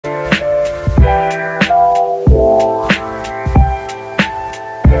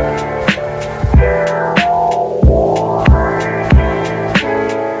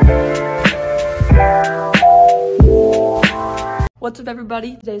up,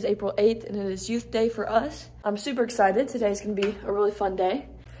 everybody? Today is April 8th, and it is Youth Day for us. I'm super excited. Today's gonna be a really fun day.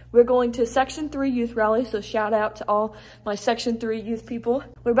 We're going to Section 3 Youth Rally, so shout out to all my Section 3 youth people.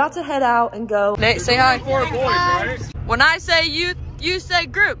 We're about to head out and go. Nate, say hi. Four boys, right? When I say youth, you say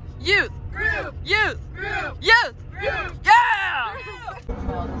group. Youth. Group. Youth. Group. Youth. Group. Yeah!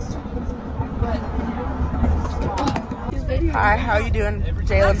 Hi, how you doing?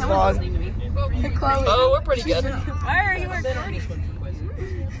 Jalen's vlog. Hey, Chloe. Oh, we're pretty good. Why are you recording?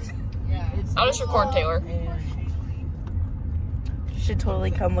 I'll just record Taylor. You should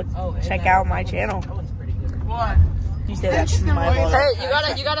totally come check out my channel. What? You say that's my vlog. Hey,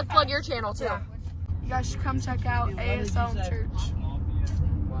 you gotta plug your channel too. You guys should come check out ASL Church.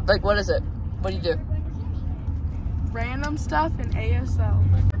 Like, what is it? What do you do? Random stuff in ASL.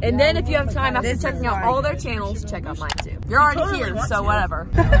 And then if you have time after checking out all their channels, check out mine too. You're already here, so whatever.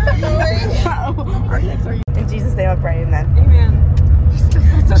 In Jesus' name, I'm praying then. Amen.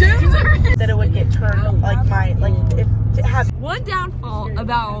 That it would get turned if to have. One downfall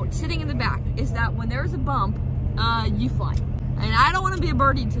about sitting in the back is that when there's a bump, you fly. And I don't want to be a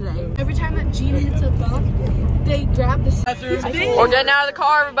birdie today. Every time that Gina hits a bump, they grab the. We're getting out of the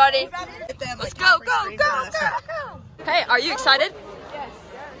car, everybody. Let's go, go, go, go. Hey, are you excited? Yes.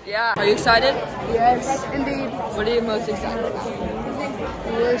 Yeah. Are you excited? Yes, indeed. What are you most excited about?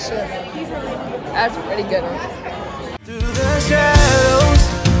 Worship. That's pretty good. Through the shadows,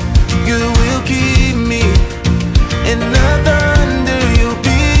 you will keep me. In the thunder, you'll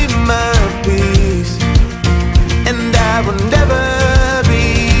be my peace. And I will never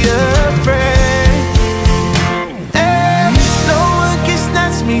be afraid. And no one can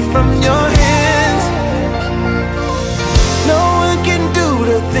snatch me from your hands. No one can do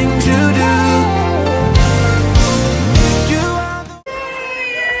the things you do. You are the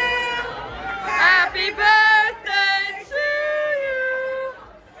Happy birthday to you.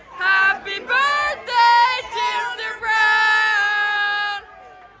 Happy birthday, Tilda Brown.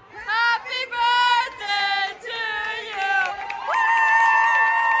 Happy birthday to you.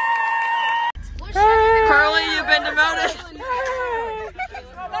 Carly, you've been demoted.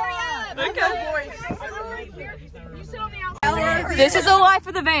 This is the life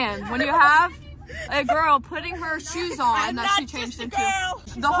of the van. When you have a girl putting her shoes on that she changed into,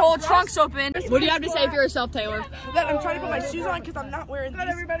 the whole trunk's open. What do you have to say for yourself, Taylor? That I'm trying to put my shoes on because I'm not wearing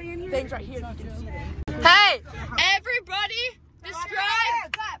these things right here. You can see them. Hey, everybody,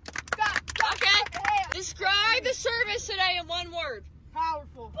 describe. Okay, describe the service today in one word.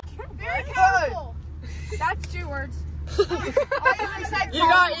 Powerful. Very powerful. That's 2 words. You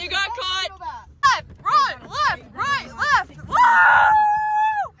got caught. Left, right, left. Woo!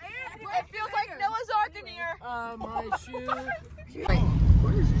 It feels like Noah's Ark in here. My shoe.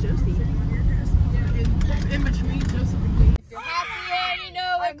 Where's Josie? In between Josie and If you're happy and you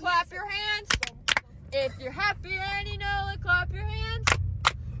know it, clap your hands. If you're happy and you know it, clap your hands.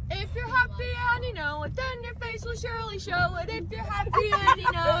 If you're happy and you know it, then your face will surely show it. If you're happy and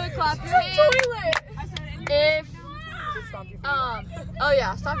you know it, clap your hands. If oh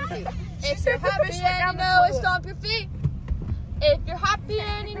yeah, stomp your feet. If you're happy and you know it, stomp your feet. If you're happy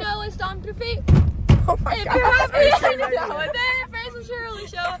and you know it, stomp your feet. Oh my If God. you're happy and you know it, then your face will surely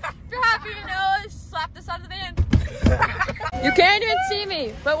show it. If you're happy and you know it, slap the side of the van. You can't even see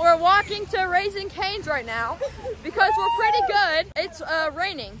me, but we're walking to Raising Cane's right now because we're pretty good. It's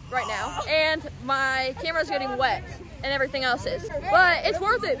raining right now, and my camera's getting wet, and everything else is. But it's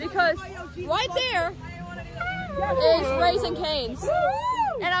worth it because right there is Raising Cane's.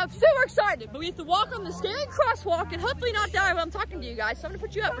 And I'm super excited, but we have to walk on the scary crosswalk and hopefully not die while I'm talking to you guys. So I'm gonna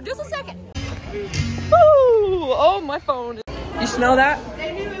put you up for just a second. Woo! Oh, my phone. You smell that?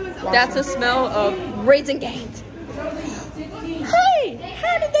 That's the smell of Raising Cane's. Hey,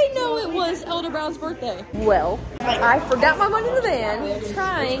 how did they know it was Elder Brown's birthday? Well, I forgot my money in the van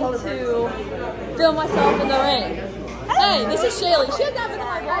trying to film myself in the rain. Hey, this is Shaylee. She has not been on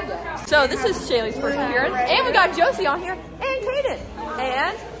my vlog yet. So this is Shaylee's first appearance. And we got Josie on here, and Kaden,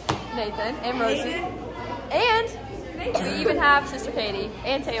 and Nathan, and Rosie. And we even have Sister Katie,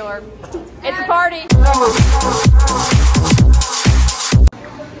 and Taylor. It's a party.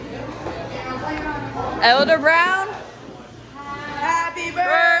 Elder Brown. Happy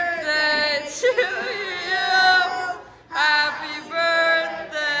Birthday to you. Happy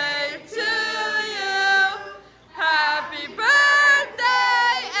birthday to you. Happy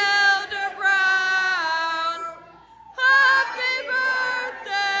birthday, Elder Brown. Happy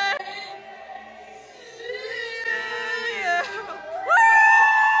birthday to you.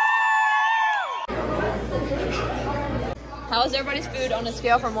 Woo! How is everybody's food on a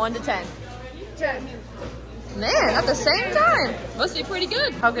scale from 1 to 10? 10. Man, at the same time. Must be pretty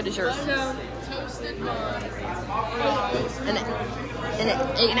good. How good is yours? So, toasted bun, An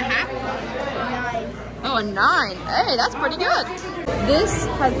 8.5? Oh, a 9. Hey, that's pretty good. This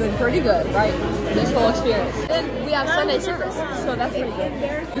has been pretty good, right? This whole experience. And we have Sunday service, so that's pretty good.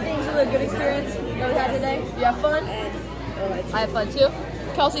 You think it's a really good experience that we had today? You have fun? I have fun too.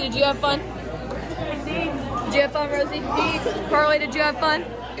 Kelsey, did you have fun? Did you have fun, Rosie? Carly, did you have fun?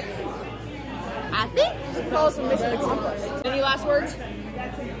 I think. Call us some mission accomplished. Any last words?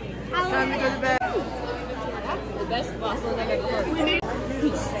 Time to go to bed. The best last words I've ever heard.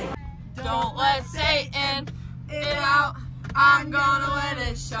 Don't let Satan it out. I'm gonna let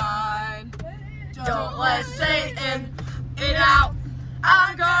it shine. Don't let Satan it out.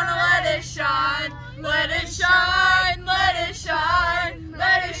 I'm gonna